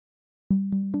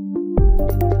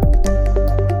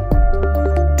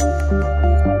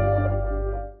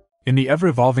In the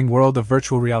ever-evolving world of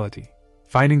virtual reality,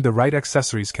 finding the right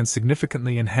accessories can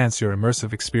significantly enhance your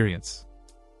immersive experience.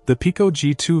 The Pico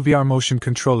G2 VR Motion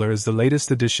Controller is the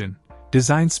latest addition,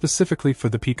 designed specifically for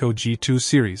the Pico G2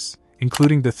 series,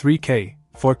 including the 3K,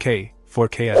 4K,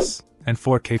 4KS, and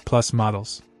 4K Plus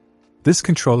models. This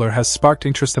controller has sparked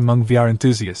interest among VR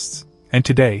enthusiasts, and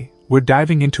today, we're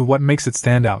diving into what makes it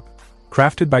stand out.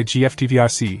 Crafted by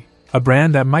GFTVRC, a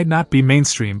brand that might not be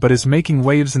mainstream but is making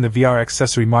waves in the VR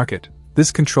accessory market,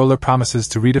 this controller promises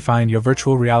to redefine your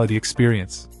virtual reality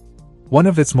experience. One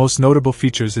of its most notable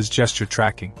features is gesture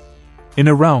tracking. In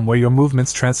a realm where your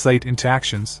movements translate into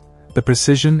actions, the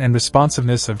precision and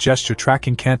responsiveness of gesture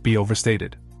tracking can't be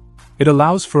overstated. It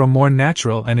allows for a more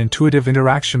natural and intuitive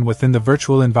interaction within the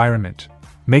virtual environment,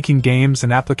 making games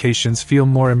and applications feel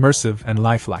more immersive and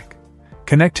lifelike.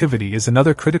 Connectivity is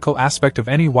another critical aspect of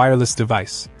any wireless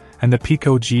device, and the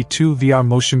Pico G2 VR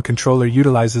Motion Controller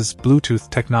utilizes Bluetooth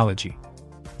technology.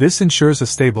 This ensures a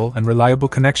stable and reliable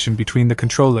connection between the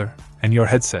controller and your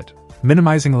headset,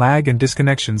 minimizing lag and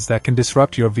disconnections that can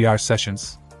disrupt your VR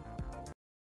sessions.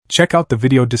 Check out the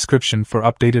video description for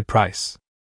updated price.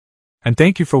 And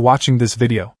thank you for watching this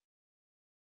video.